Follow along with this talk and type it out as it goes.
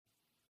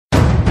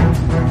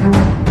Slides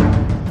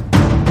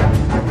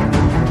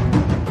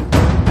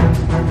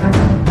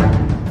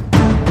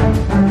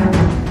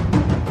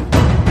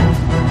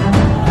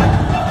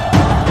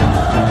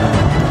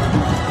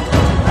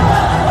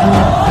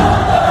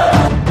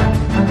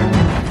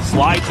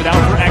it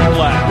out for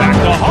Ekblad. Back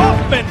to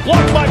Hoffman.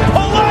 Blocked by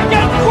Pulock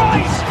and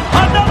Price.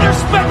 Another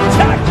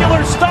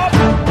spectacular stop.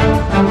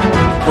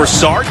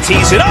 Broussard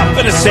tees it up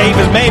and a save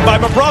is made by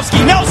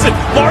Bobrovsky. Nelson.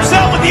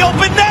 Barzal with the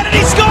open net and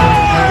he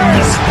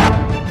scores!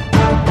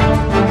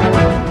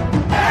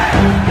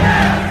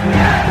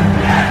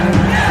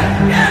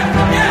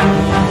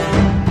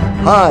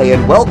 Hi,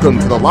 and welcome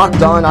to the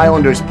Locked On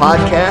Islanders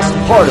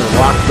podcast, part of the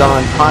Locked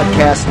On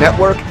Podcast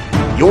Network,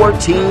 your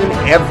team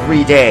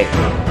every day.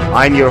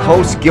 I'm your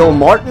host, Gil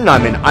Martin.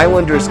 I'm an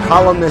Islanders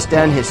columnist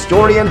and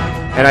historian,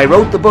 and I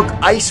wrote the book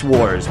Ice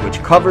Wars,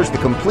 which covers the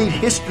complete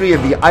history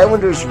of the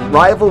Islanders'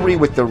 rivalry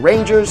with the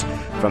Rangers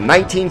from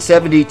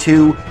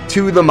 1972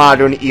 to the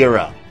modern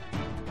era.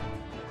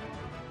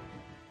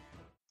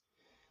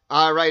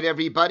 All right,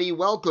 everybody,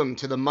 welcome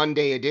to the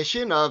Monday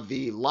edition of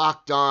the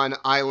Locked On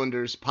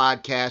Islanders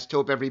podcast.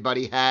 Hope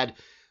everybody had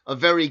a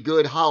very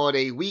good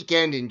holiday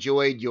weekend,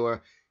 enjoyed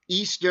your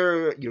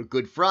Easter, your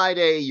Good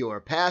Friday, your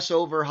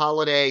Passover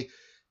holiday,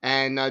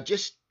 and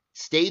just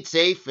stayed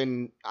safe.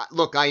 And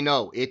look, I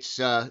know it's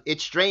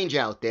strange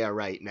out there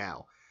right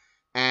now,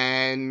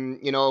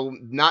 and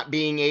not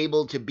being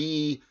able to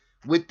be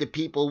with the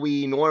people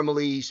we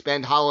normally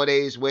spend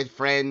holidays with,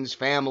 friends,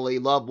 family,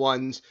 loved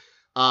ones,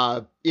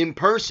 in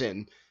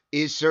person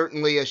is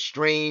certainly a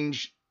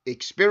strange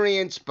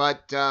experience.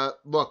 But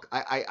look,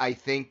 I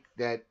think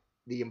that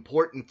the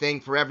important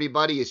thing for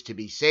everybody is to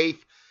be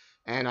safe.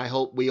 And I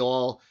hope we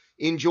all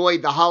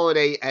enjoyed the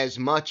holiday as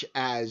much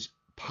as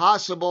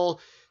possible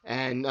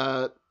and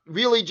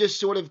really just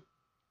sort of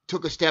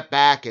took a step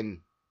back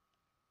and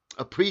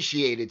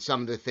appreciated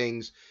some of the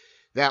things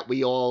that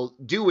we all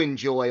do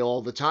enjoy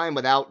all the time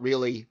without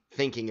really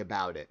thinking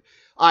about it.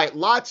 All right,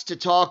 lots to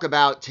talk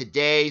about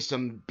today.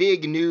 Some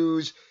big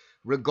news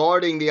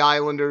regarding the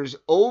Islanders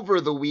over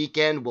the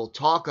weekend. We'll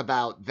talk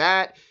about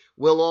that.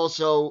 We'll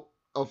also,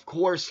 of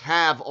course,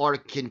 have our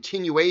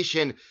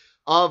continuation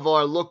of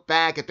our look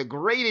back at the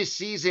greatest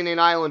season in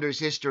Islanders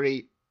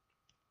history,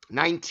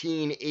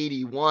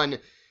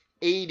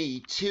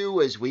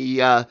 1981-82, as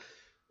we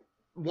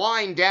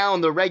wind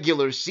down the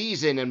regular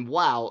season. And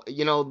wow,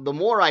 the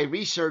more I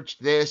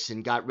researched this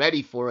and got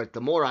ready for it, the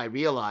more I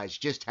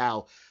realized just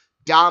how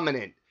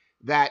dominant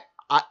that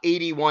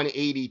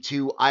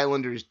 81-82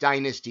 Islanders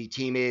dynasty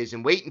team is.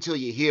 And wait until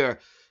you hear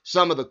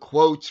some of the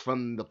quotes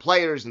from the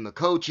players and the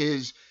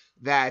coaches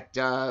that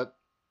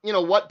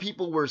what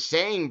people were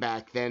saying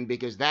back then,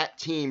 because that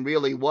team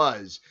really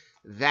was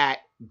that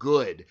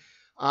good.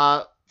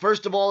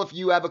 First of all, if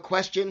you have a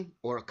question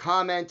or a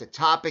comment, a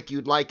topic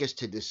you'd like us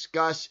to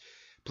discuss,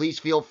 please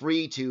feel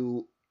free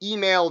to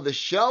email the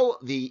show.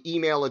 The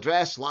email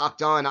address,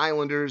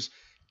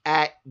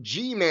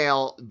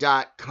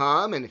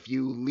 lockedonislanders@gmail.com. And if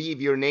you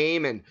leave your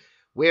name and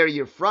where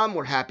you're from,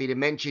 we're happy to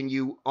mention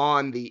you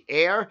on the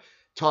air.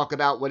 Talk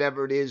about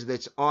whatever it is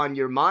that's on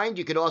your mind.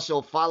 You can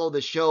also follow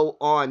the show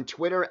on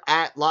Twitter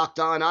at Locked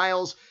On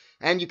Isles,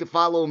 and you can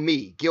follow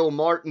me, Gil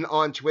Martin,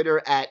 on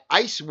Twitter at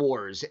Ice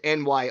Wars,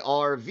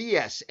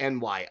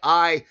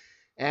 NYRVSNYI,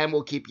 and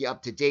we'll keep you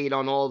up to date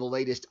on all the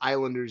latest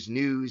Islanders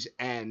news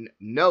and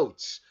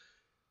notes.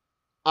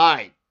 All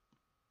right,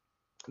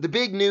 the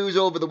big news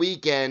over the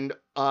weekend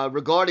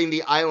regarding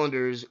the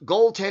Islanders,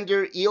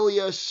 goaltender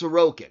Ilya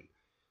Sorokin,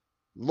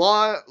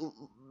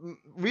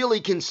 really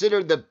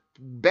considered the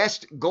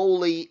best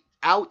goalie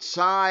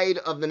outside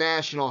of the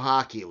National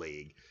Hockey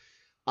League,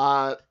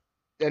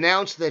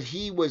 announced that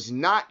he was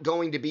not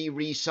going to be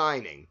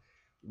re-signing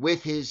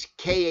with his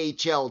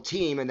KHL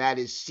team, and that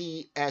is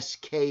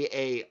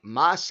CSKA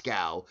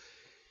Moscow.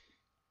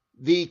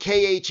 The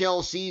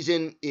KHL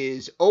season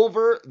is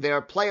over.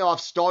 Their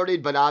playoffs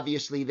started, but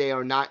obviously they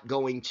are not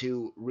going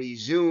to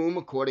resume,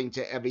 according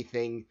to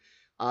everything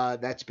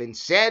that's been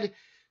said.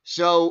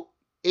 So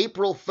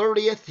April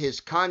 30th, his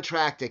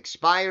contract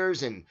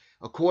expires, and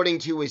according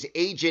to his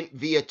agent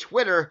via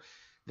Twitter,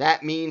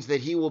 that means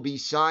that he will be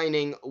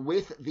signing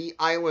with the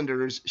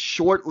Islanders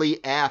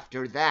shortly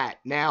after that.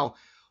 Now,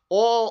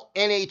 all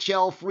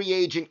NHL free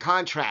agent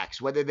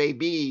contracts, whether they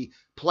be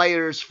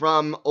players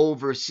from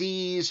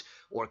overseas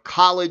or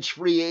college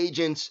free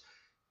agents,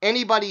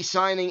 anybody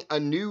signing a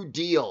new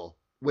deal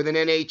with an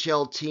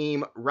NHL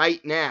team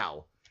right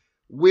now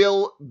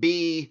will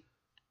be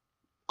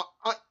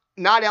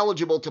not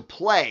eligible to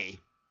play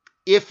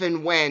if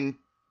and when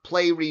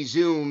play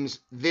resumes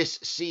this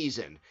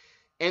season.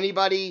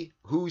 Anybody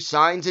who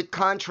signs a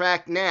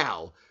contract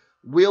now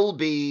will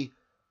be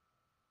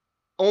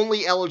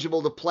only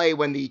eligible to play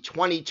when the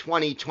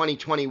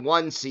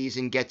 2020-2021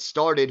 season gets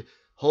started,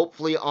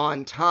 hopefully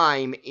on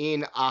time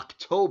in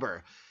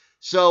October.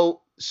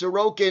 So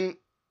Sorokin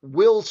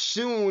will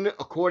soon,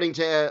 according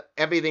to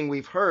everything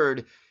we've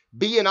heard,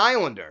 be an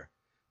Islander,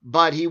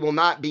 but he will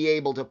not be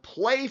able to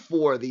play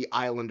for the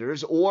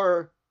Islanders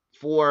or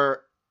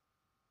for,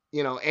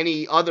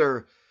 any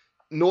other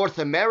North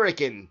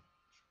American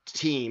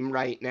team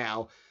right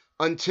now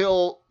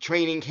until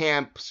training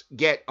camps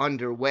get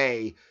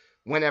underway,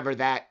 whenever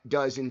that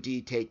does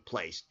indeed take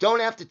place. Don't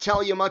have to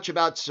tell you much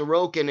about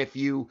Sorokin if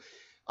you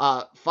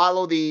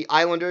follow the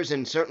Islanders,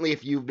 and certainly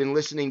if you've been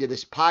listening to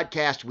this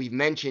podcast, we've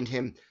mentioned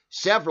him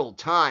several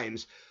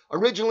times.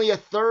 Originally a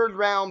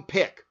third-round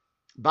pick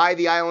by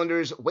the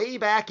Islanders way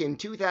back in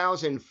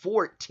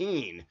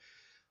 2014.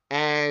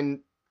 And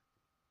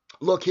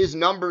look, his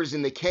numbers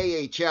in the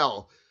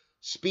KHL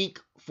speak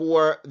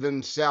for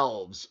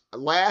themselves.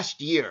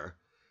 Last year,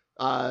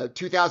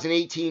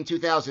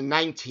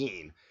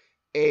 2018-2019,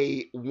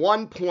 a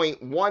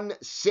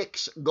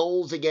 1.16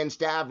 goals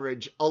against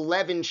average,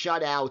 11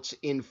 shutouts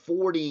in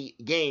 40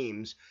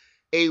 games,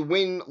 a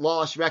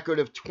win-loss record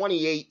of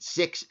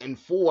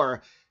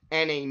 28-6-4,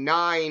 and a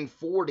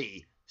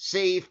 .940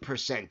 save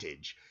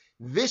percentage.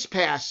 This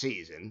past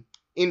season,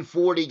 in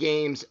 40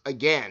 games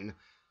again,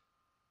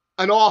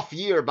 an off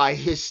year by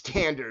his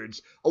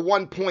standards, a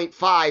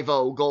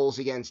 1.50 goals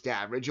against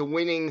average,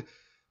 a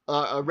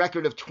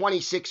record of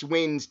 26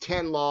 wins,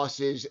 10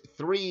 losses,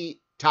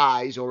 3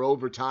 ties or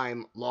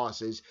overtime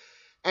losses,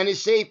 and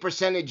his save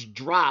percentage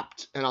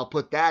dropped, and I'll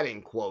put that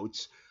in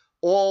quotes,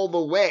 all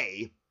the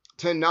way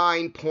to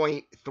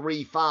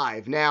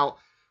 9.35. Now,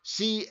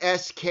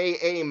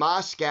 CSKA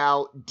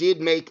Moscow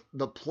did make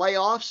the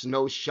playoffs.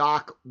 No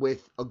shock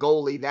with a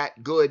goalie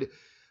that good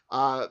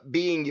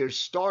being your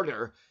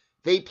starter.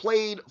 They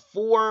played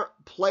 4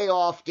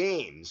 playoff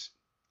games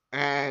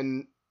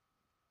and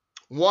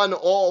won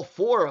all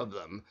 4 of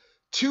them.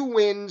 2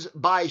 wins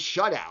by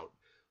shutout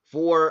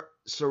for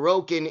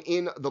Sorokin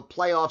in the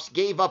playoffs.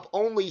 Gave up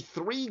only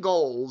 3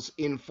 goals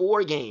in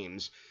 4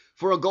 games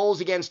for a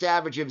goals against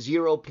average of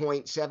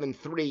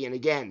 0.73. And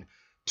again,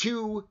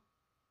 2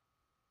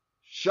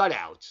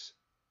 shutouts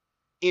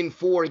in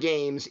 4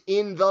 games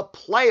in the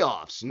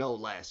playoffs, no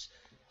less.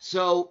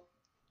 So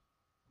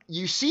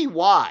you see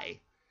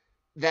why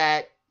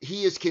that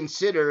he is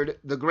considered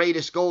the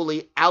greatest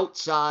goalie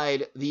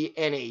outside the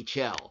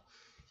NHL.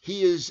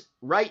 He is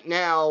right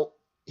now,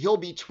 he'll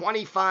be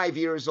 25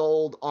 years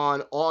old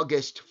on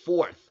August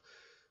 4th.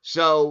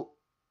 So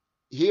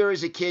here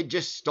is a kid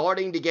just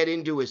starting to get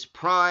into his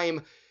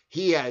prime.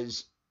 He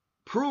has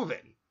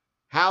proven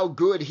how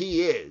good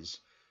he is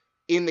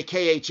in the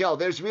KHL.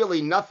 There's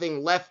really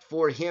nothing left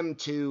for him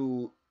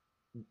to,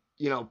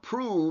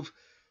 prove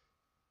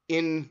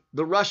in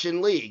the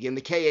Russian league, in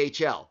the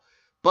KHL.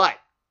 But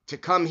to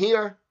come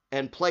here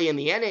and play in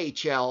the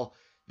NHL,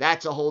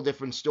 that's a whole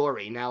different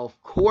story. Now,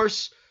 of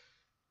course,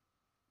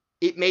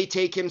 it may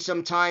take him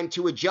some time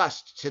to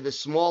adjust to the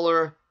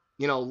smaller,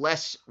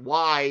 less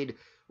wide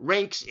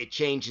rinks. It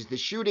changes the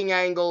shooting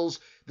angles.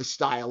 The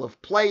style of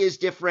play is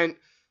different.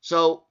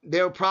 So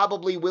there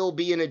probably will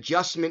be an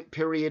adjustment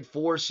period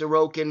for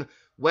Sorokin,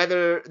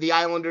 whether the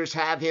Islanders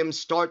have him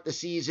start the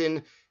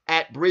season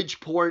at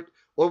Bridgeport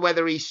or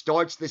whether he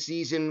starts the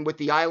season with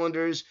the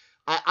Islanders.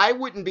 I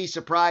wouldn't be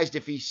surprised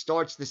if he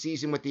starts the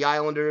season with the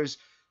Islanders,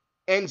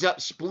 ends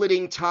up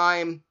splitting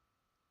time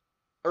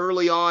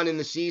early on in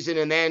the season,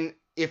 and then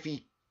if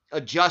he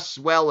adjusts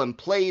well and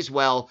plays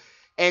well,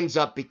 ends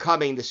up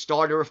becoming the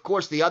starter. Of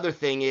course, the other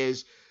thing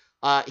is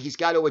he's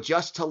got to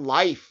adjust to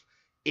life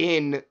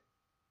in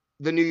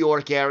the New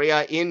York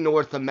area, in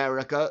North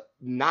America.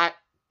 Not,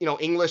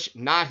 English,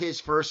 not his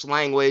first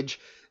language.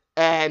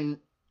 And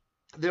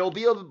there'll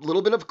be a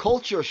little bit of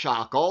culture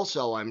shock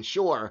also, I'm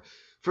sure,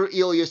 for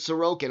Ilya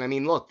Sorokin. I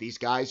mean, look, these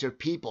guys are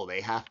people.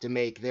 They have to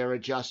make their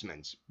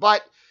adjustments.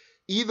 But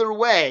either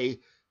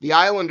way, the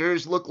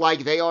Islanders look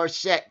like they are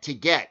set to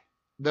get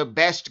the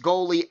best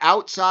goalie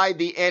outside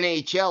the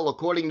NHL,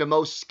 according to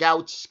most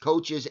scouts,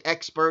 coaches,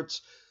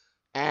 experts.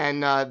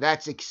 And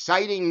that's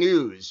exciting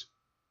news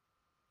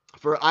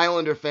for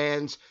Islander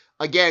fans.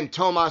 Again,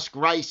 Thomas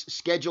Greiss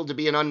scheduled to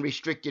be an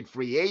unrestricted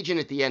free agent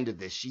at the end of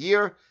this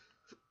year.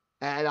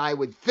 And I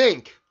would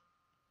think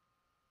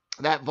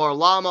that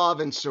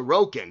Varlamov and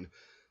Sorokin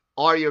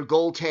are your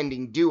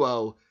goaltending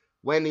duo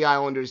when the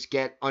Islanders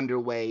get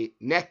underway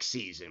next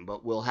season.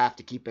 But we'll have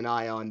to keep an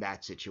eye on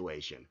that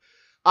situation.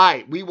 All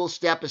right, we will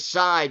step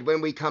aside.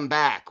 When we come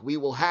back, we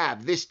will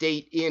have this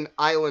date in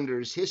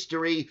Islanders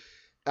history,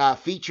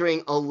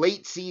 featuring a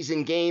late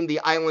season game the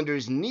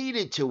Islanders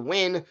needed to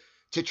win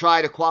to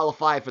try to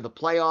qualify for the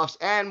playoffs,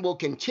 and we'll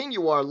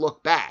continue our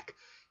look back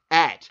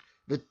at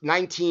the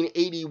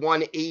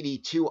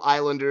 1981-82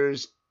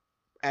 Islanders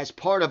as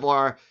part of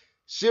our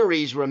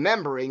series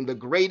remembering the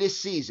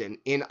greatest season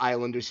in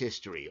Islanders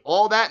history.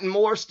 All that and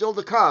more still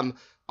to come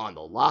on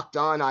the Locked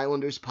On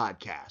Islanders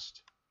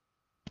podcast.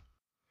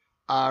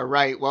 All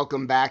right,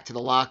 welcome back to the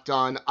Locked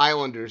On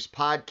Islanders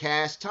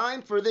podcast.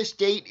 Time for this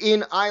date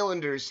in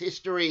Islanders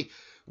history.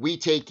 We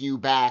take you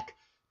back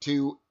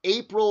to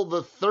April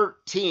the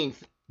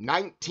 13th,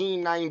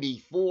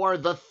 1994.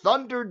 The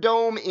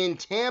Thunderdome in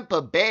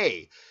Tampa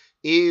Bay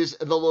is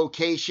the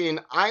location.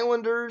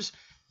 Islanders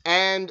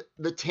and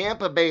the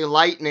Tampa Bay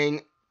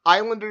Lightning.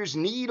 Islanders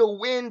need a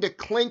win to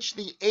clinch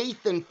the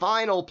 8th and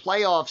final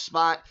playoff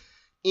spot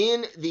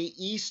in the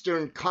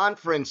Eastern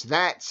Conference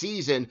that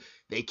season.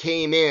 They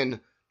came in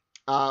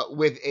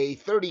with a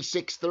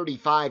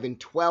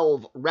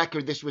 36-35-12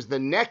 record. This was the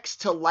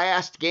next to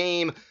last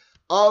game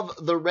of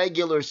the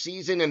regular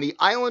season, and the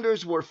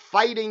Islanders were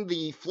fighting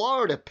the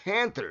Florida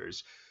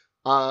Panthers,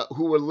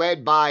 who were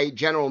led by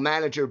general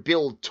manager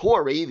Bill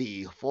Torrey,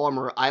 the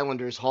former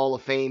Islanders Hall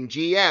of Fame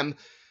GM,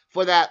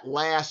 for that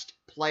last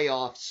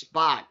playoff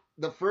spot.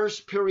 The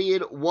first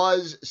period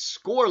was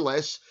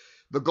scoreless.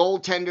 The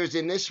goaltenders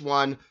in this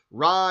one,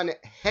 Ron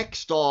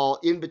Hextall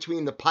in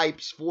between the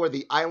pipes for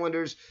the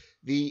Islanders.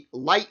 The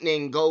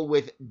Lightning go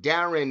with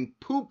Darren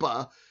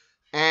Pupa,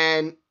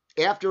 and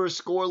after a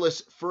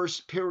scoreless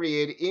first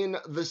period, in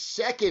the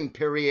second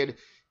period,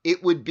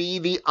 it would be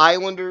the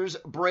Islanders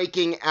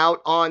breaking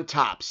out on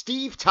top.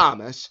 Steve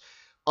Thomas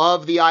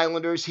of the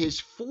Islanders, his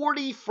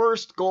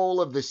 41st goal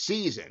of the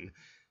season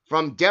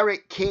from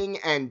Derek King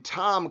and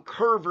Tom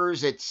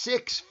Curvers at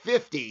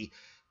 .650,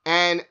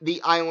 and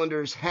the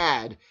Islanders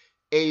had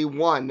a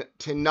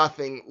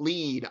 1-0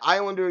 lead.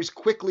 Islanders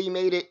quickly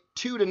made it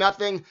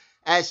 2-0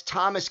 as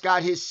Thomas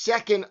got his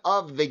second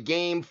of the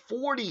game,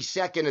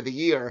 42nd of the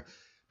year.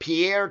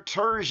 Pierre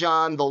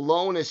Turgeon, the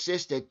lone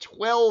assist at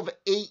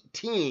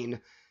 12:18,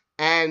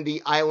 and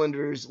the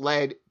Islanders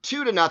led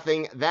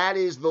 2-0. That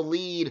is the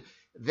lead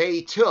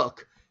they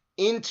took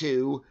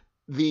into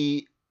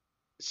the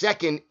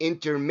second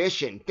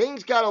intermission.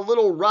 Things got a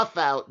little rough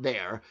out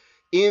there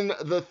in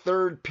the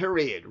third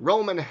period.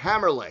 Roman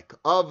Hamrlik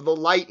of the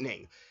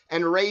Lightning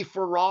and Ray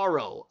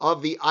Ferraro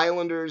of the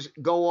Islanders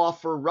go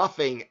off for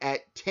roughing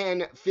at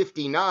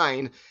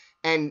 10:59,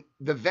 and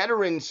the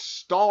veteran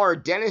star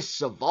Dennis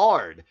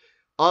Savard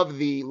of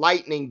the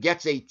Lightning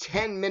gets a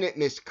 10-minute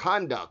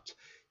misconduct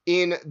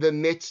in the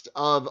midst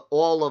of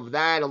all of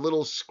that. A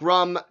little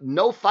scrum,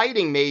 no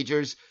fighting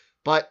majors,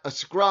 but a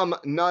scrum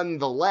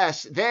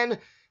nonetheless. Then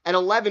at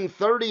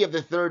 11:30 of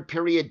the third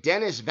period,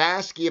 Dennis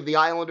Vaske of the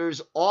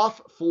Islanders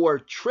off for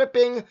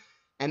tripping,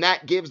 and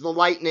that gives the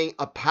Lightning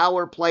a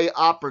power play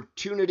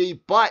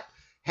opportunity. But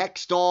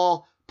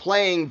Hextall,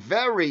 playing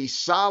very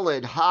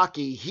solid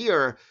hockey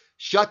here,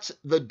 shuts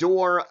the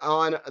door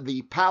on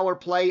the power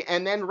play.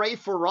 And then Ray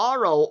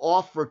Ferraro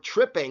off for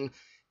tripping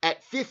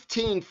at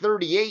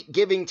 15:38,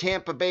 giving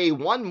Tampa Bay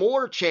one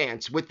more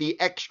chance with the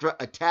extra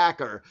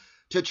attacker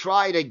to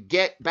try to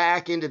get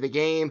back into the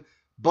game.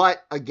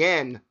 But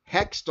again,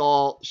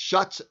 Hextall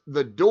shuts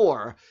the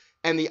door,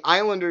 and the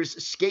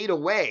Islanders skate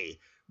away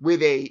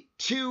with a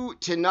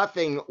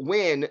 2-0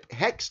 win.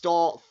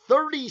 Hextall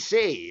 30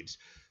 saves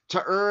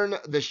to earn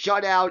the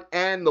shutout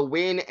and the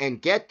win and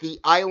get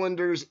the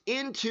Islanders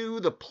into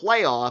the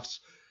playoffs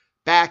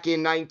back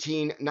in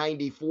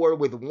 1994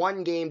 with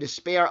one game to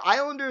spare.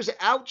 Islanders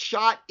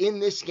outshot in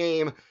this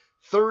game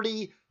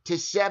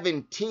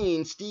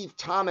 30-17. Steve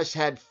Thomas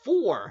had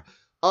 4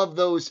 of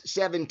those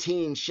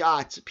 17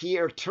 shots.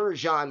 Pierre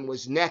Turgeon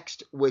was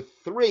next with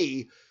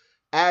 3.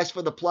 As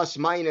for the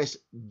plus-minus,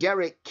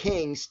 Derek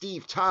King,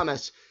 Steve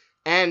Thomas,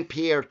 and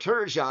Pierre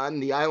Turgeon,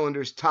 the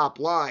Islanders' top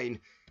line,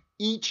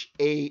 each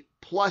a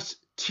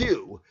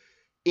 +2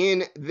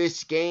 in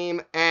this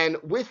game. And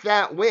with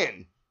that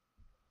win,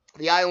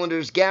 the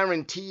Islanders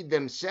guaranteed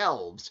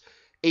themselves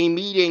a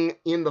meeting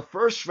in the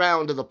first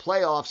round of the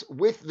playoffs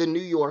with the New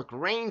York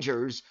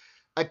Rangers,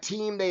 a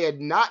team they had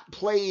not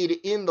played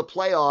in the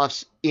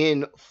playoffs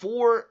in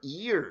 4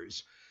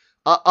 years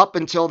up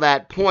until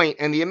that point.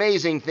 And the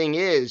amazing thing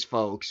is,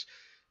 folks,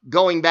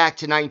 going back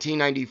to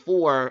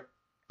 1994,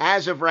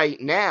 as of right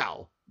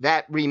now,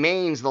 that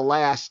remains the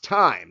last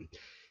time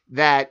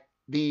that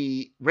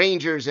the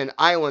Rangers and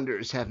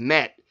Islanders have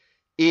met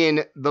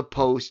in the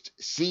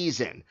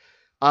postseason.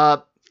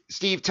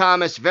 Steve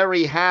Thomas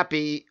very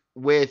happy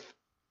with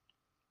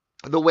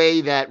the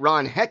way that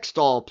Ron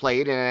Hextall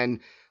played,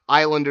 and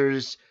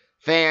Islanders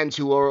fans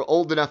who are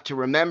old enough to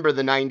remember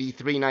the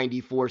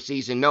 93-94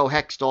 season know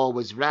Hextall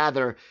was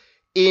rather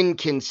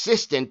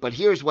inconsistent. But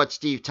here's what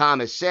Steve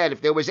Thomas said: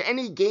 if there was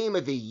any game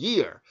of the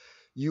year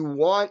you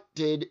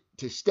wanted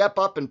to step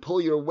up and pull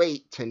your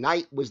weight,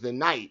 tonight was the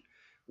night.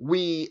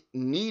 We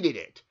needed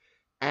it.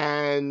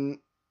 And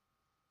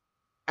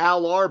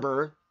Al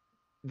Arbour,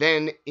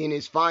 then in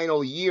his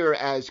final year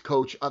as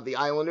coach of the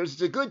Islanders,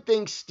 it's a good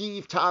thing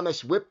Steve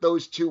Thomas whipped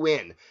those two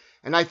in.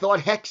 And I thought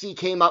Hexy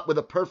came up with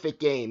a perfect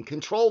game,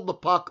 controlled the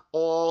puck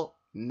all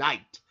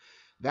night.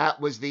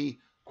 That was the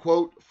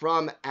quote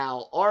from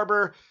Al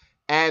Arbour.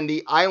 And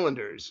the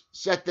Islanders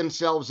set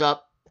themselves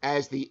up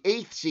as the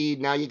 8th seed.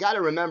 Now, you got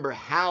to remember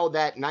how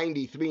that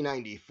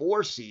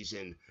 93-94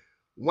 season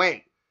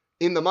went.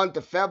 In the month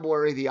of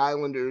February, the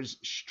Islanders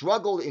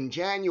struggled in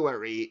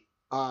January,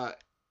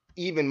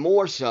 even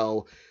more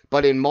so.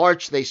 But in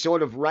March, they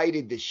sort of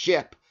righted the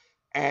ship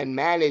and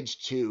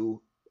managed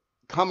to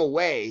come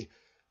away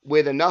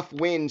with enough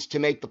wins to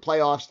make the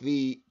playoffs.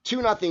 The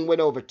 2-0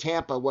 win over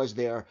Tampa was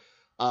their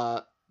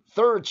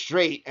third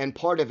straight and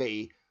part of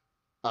a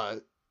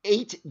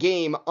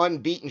 8-game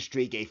unbeaten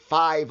streak, a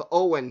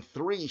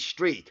 5-0-3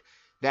 streak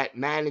that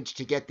managed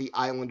to get the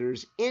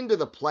Islanders into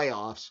the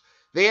playoffs.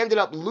 They ended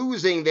up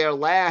losing their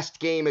last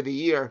game of the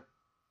year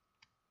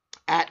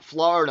at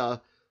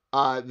Florida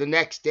the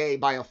next day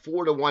by a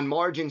 4-1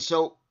 margin.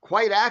 So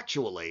quite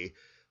actually,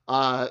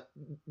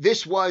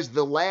 this was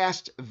the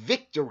last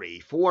victory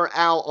for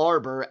Al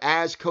Arbour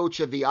as coach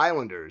of the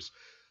Islanders,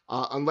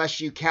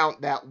 unless you count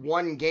that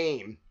one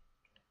game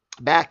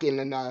back in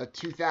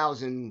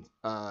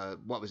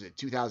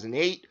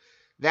 2008,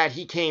 that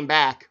he came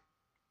back.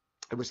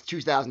 It was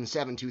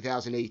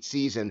 2007-2008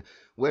 season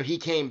where he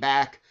came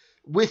back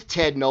with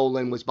Ted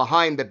Nolan, was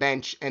behind the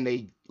bench, and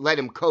they let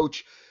him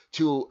coach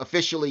to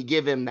officially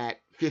give him that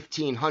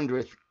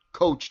 1,500th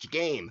coached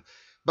game.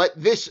 But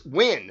this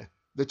win,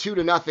 the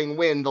 2-0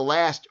 win, the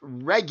last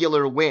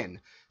regular win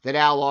that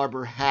Al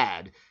Arbour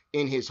had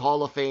in his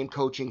Hall of Fame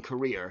coaching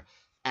career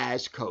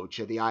as coach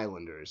of the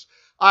Islanders.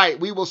 All right,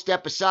 we will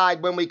step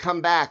aside. When we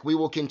come back, we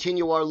will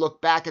continue our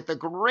look back at the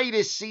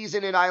greatest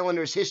season in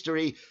Islanders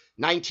history,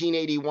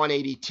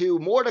 1981-82.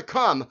 More to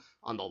come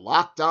on the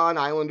Locked On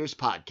Islanders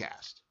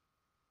podcast.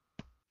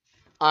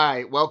 All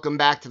right, welcome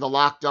back to the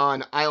Locked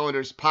On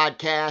Islanders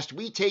podcast.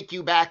 We take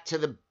you back to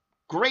the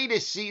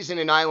greatest season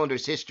in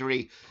Islanders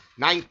history,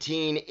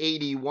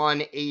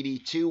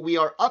 1981-82. We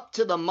are up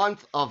to the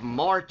month of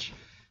March,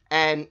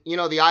 and, you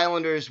know, the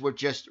Islanders were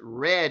just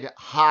red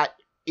hot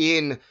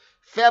in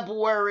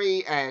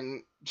February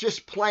and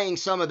just playing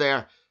some of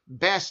their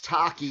best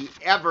hockey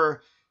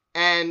ever,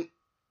 and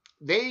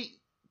they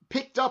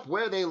picked up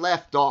where they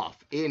left off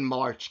in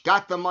March.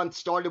 Got the month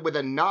started with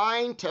a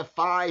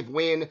 9-5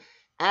 win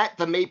at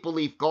the Maple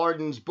Leaf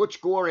Gardens. Butch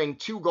Goring,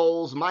 2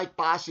 goals. Mike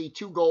Bossy,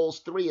 2 goals,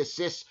 3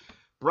 assists.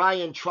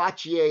 Bryan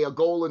Trottier, a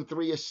goal and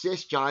 3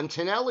 assists. John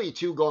Tonelli,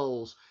 2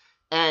 goals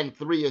and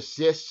 3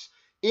 assists.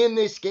 In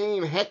this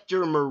game,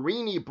 Hector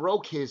Marini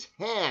broke his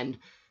hand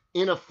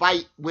in a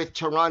fight with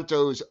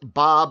Toronto's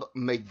Bob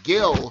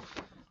McGill.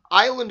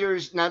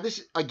 Islanders, now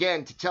this,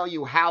 again, to tell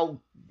you how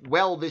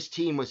well this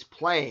team was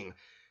playing,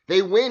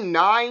 they win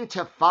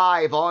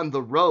 9-5 on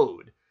the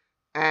road.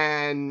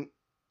 And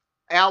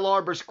Al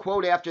Arbour's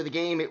quote after the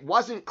game, "It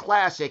wasn't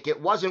classic. It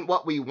wasn't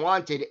what we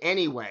wanted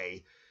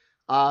anyway."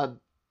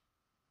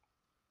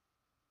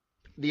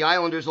 The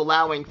Islanders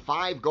allowing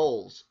 5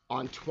 goals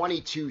on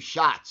 22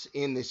 shots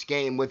in this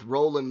game with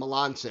Roland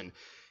Melanson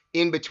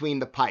in between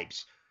the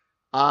pipes.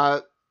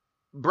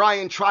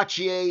 Bryan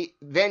Trottier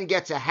then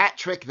gets a hat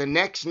trick the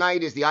next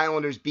night as the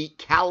Islanders beat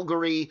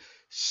Calgary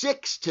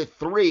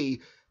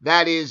 6-3.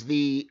 That is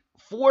the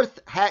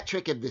 4th hat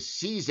trick of the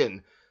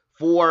season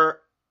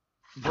for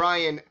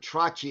Bryan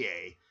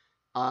Trottier.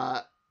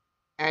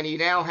 And he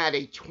now had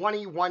a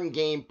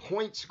 21-game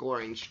point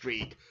scoring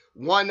streak,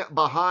 one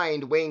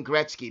behind Wayne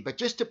Gretzky. But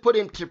just to put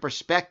into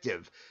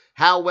perspective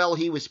how well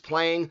he was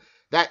playing,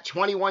 that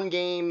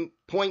 21-game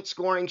point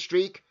scoring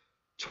streak,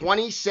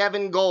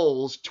 27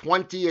 goals,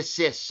 20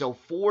 assists, so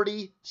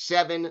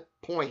 47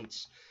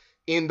 points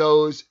in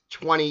those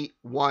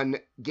 21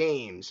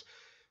 games.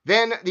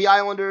 Then the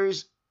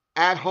Islanders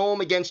at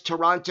home against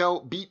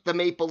Toronto beat the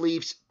Maple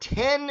Leafs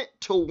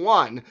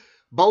 10-1.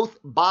 Both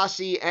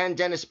Bossy and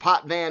Dennis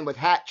Potvin with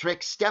hat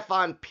tricks.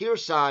 Stefan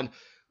Persson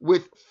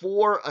with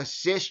 4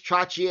 assists.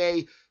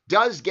 Trottier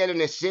does get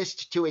an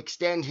assist to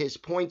extend his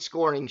point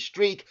scoring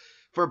streak.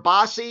 For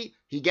Bossy,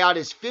 he got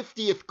his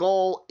 50th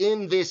goal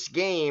in this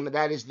game.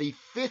 That is the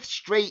 5th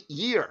straight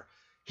year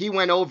he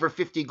went over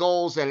 50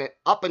 goals, and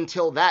up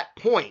until that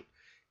point,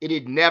 it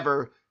had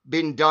never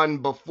been done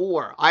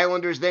before.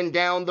 Islanders then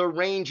down the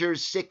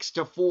Rangers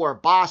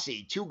 6-4.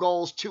 Bossy, 2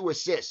 goals, 2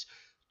 assists.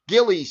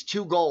 Gillies,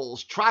 2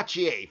 goals.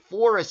 Trottier,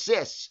 4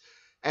 assists.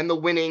 And the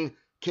winning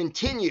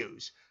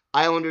continues.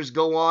 Islanders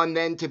go on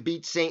then to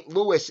beat St.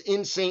 Louis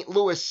in St.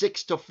 Louis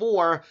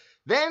 6-4.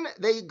 Then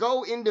they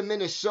go into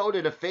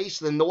Minnesota to face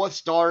the North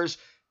Stars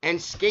and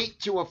skate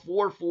to a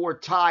 4-4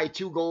 tie.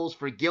 2 goals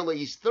for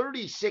Gillies,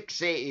 36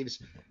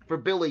 saves for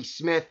Billy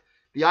Smith.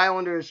 The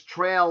Islanders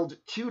trailed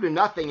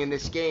 2-0 in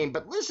this game.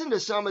 But listen to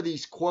some of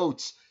these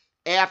quotes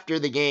after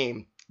the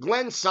game.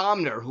 Glenn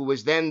Somner, who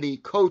was then the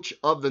coach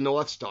of the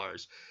North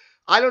Stars.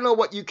 "I don't know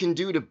what you can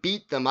do to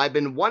beat them. I've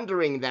been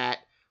wondering that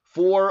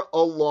for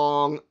a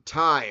long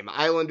time."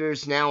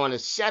 Islanders now on a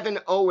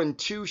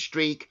 7-0-2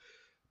 streak,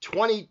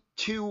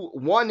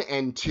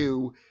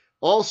 22-1-2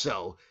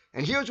 also.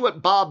 And here's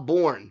what Bob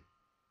Bourne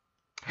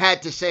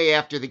had to say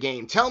after the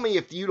game. "Tell me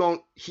if you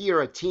don't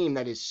hear a team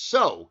that is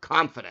so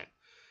confident.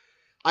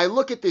 I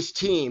look at this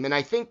team and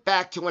I think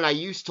back to when I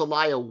used to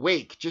lie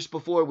awake just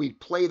before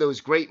we'd play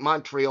those great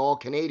Montreal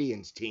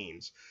Canadiens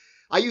teams.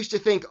 I used to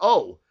think,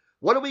 oh,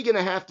 what are we going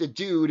to have to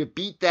do to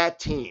beat that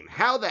team?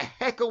 How the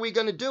heck are we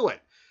going to do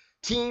it?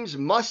 Teams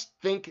must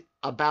think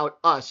about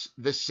us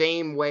the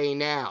same way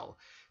now.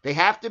 They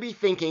have to be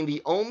thinking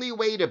the only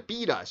way to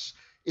beat us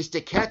is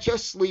to catch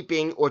us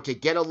sleeping or to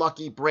get a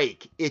lucky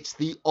break. It's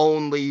the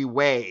only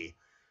way."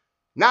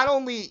 Not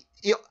only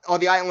are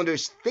the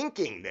Islanders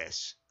thinking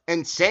this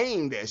and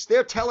saying this,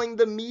 they're telling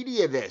the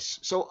media this,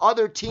 so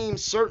other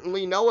teams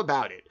certainly know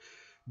about it.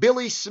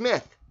 Billy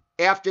Smith,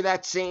 after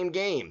that same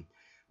game,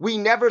 "We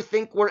never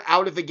think we're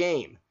out of a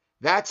game.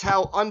 That's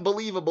how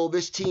unbelievable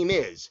this team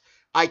is.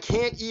 I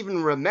can't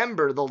even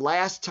remember the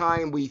last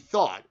time we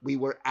thought we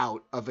were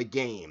out of a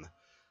game.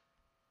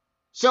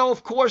 So,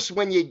 of course,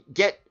 when you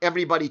get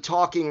everybody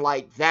talking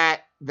like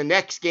that, the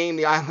next game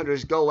the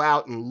Islanders go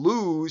out and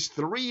lose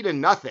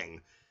 3-0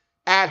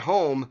 at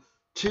home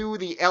to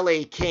the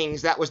LA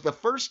Kings. That was the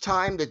first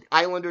time the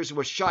Islanders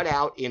were shut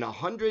out in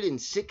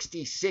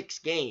 166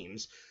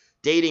 games,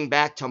 dating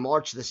back to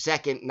March the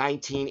 2nd,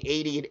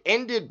 1980. It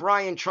ended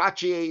Brian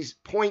Trochea's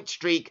point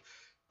streak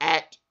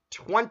at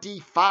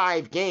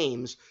 25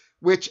 games,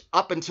 which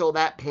up until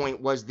that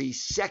point was the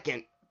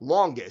second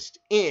longest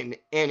in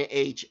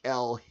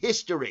NHL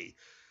history.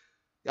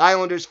 The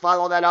Islanders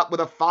follow that up with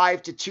a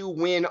 5-2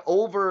 win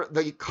over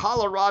the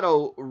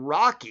Colorado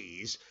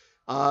Rockies.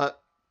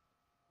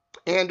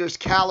 Anders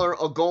Kaller,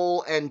 a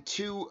goal and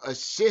 2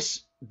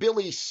 assists.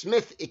 Billy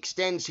Smith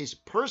extends his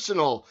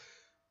personal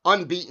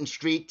unbeaten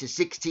streak to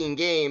 16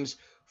 games,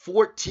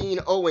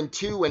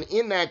 14-0-2, and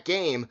in that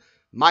game,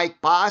 Mike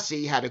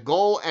Bossy had a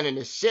goal and an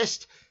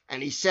assist,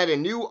 and he set a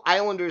new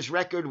Islanders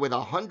record with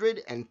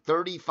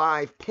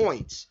 135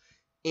 points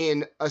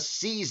in a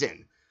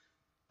season.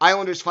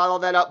 Islanders follow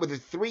that up with a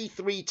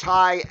 3-3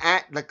 tie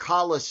at the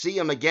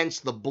Coliseum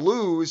against the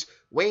Blues.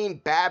 Wayne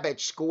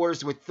Babych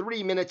scores with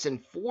 3 minutes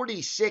and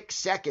 46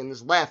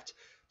 seconds left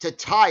to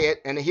tie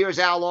it, and here's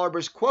Al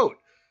Arbour's quote,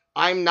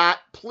 "I'm not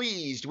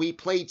pleased. We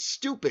played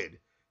stupid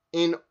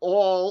in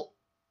all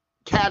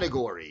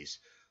categories.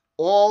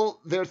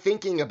 All they're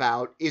thinking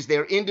about is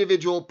their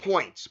individual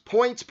points.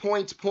 Points.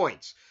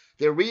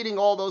 They're reading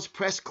all those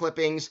press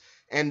clippings,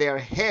 and their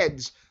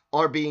heads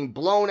are being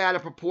blown out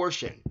of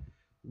proportion.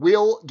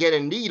 We'll get a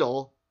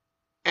needle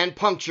and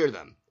puncture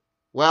them."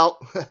 Well,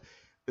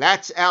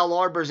 that's Al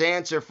Arbour's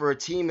answer for a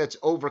team that's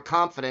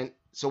overconfident.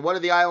 So what do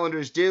the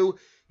Islanders do?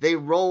 They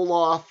roll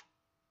off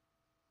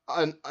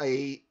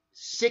a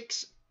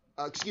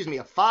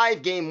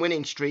 5-game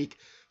winning streak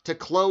to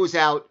close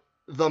out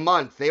the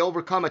month. They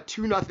overcome a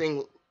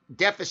 2-0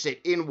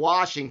 deficit in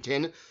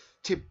Washington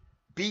to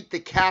beat the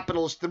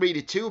Capitals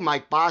 3-2.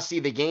 Mike Bossy,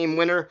 the game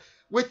winner,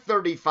 with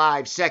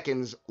 35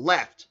 seconds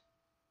left.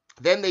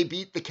 Then they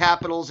beat the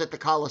Capitals at the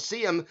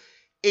Coliseum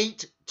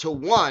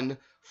 8-1.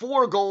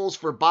 4 goals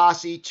for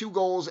Bossy, 2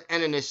 goals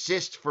and an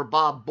assist for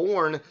Bob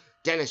Bourne.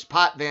 Dennis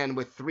Potvin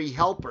with 3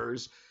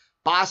 helpers.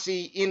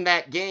 Bossy in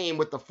that game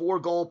with the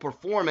 4-goal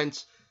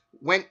performance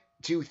went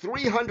to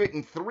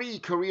 303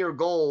 career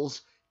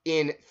goals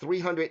in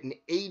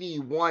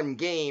 381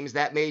 games.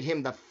 That made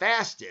him the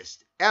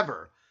fastest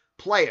ever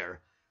player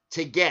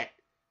to get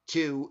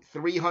to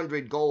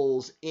 300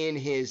 goals in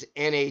his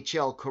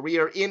NHL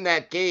career. In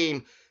that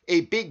game,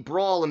 a big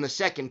brawl in the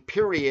second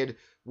period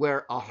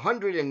where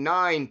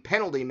 109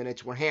 penalty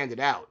minutes were handed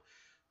out.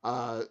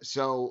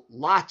 So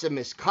lots of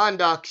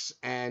misconducts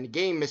and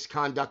game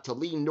misconduct to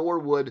Lee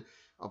Norwood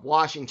of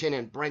Washington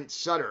and Brent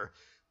Sutter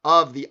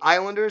of the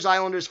Islanders.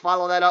 Islanders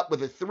follow that up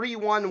with a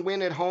 3-1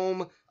 win at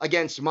home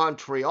against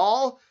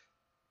Montreal.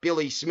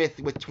 Billy Smith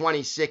with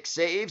 26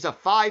 saves. A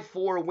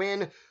 5-4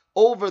 win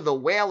over the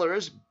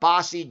Whalers.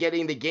 Bossy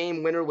getting the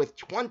game winner with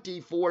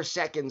 24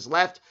 seconds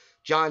left.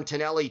 John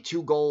Tonelli,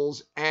 2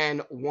 goals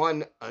and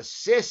 1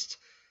 assist.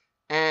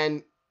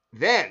 And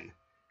then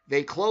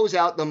they close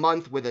out the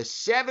month with a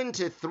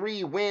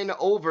 7-3 win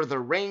over the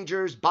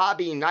Rangers.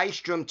 Bobby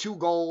Nystrom, 2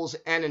 goals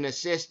and an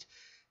assist.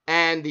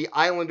 And the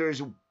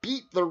Islanders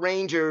beat the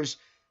Rangers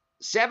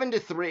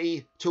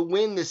 7-3 to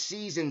win the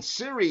season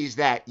series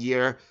that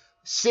year,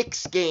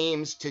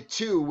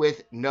 6-2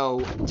 with no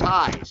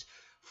ties.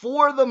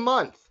 For the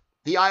month,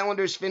 the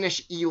Islanders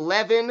finish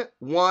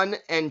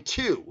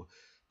 11-1-2,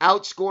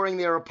 outscoring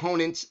their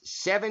opponents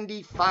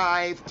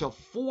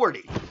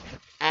 75-40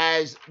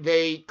 as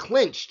they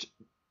clinched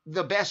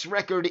the best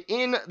record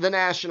in the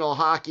National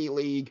Hockey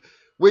League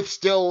with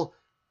still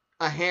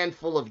a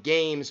handful of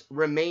games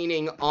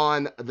remaining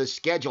on the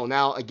schedule.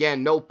 Now,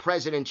 again, no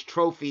President's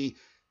Trophy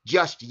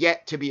just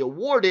yet to be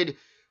awarded,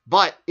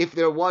 but if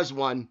there was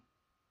one,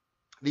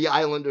 the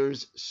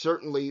Islanders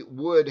certainly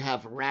would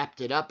have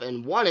wrapped it up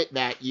and won it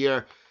that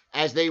year,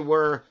 as they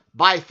were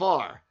by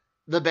far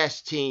the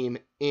best team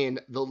in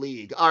the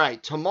league. All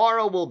right,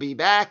 tomorrow we'll be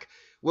back.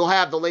 We'll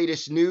have the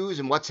latest news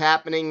and what's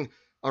happening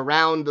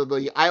around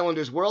the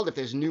Islanders world. If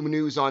there's new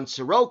news on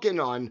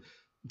Sorokin, on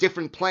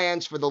different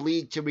plans for the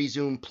league to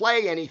resume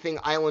play, anything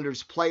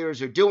Islanders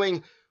players are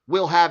doing,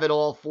 we'll have it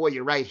all for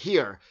you right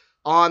here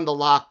on the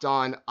Locked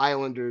On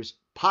Islanders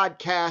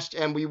podcast,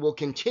 and we will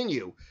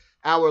continue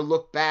our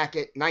look back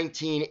at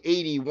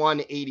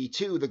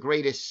 1981-82, the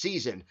greatest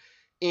season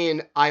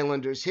in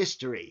Islanders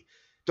history.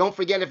 Don't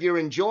forget, if you're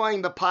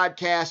enjoying the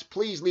podcast,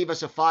 please leave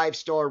us a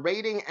 5-star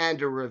rating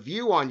and a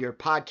review on your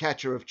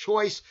podcatcher of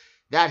choice.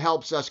 That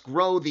helps us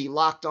grow the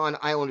Locked On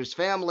Islanders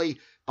family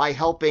by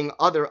helping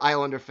other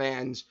Islander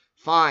fans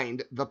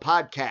find the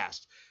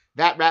podcast.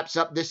 That wraps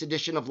up this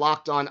edition of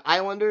Locked On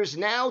Islanders.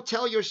 Now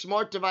tell your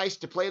smart device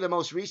to play the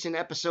most recent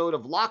episode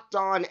of Locked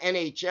On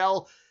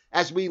NHL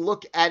as we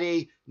look at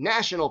a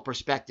national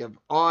perspective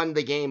on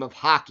the game of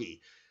hockey.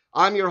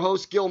 I'm your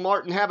host, Gil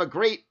Martin. Have a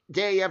great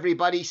day,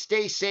 everybody.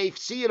 Stay safe.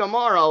 See you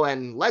tomorrow,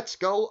 and let's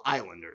go Islanders.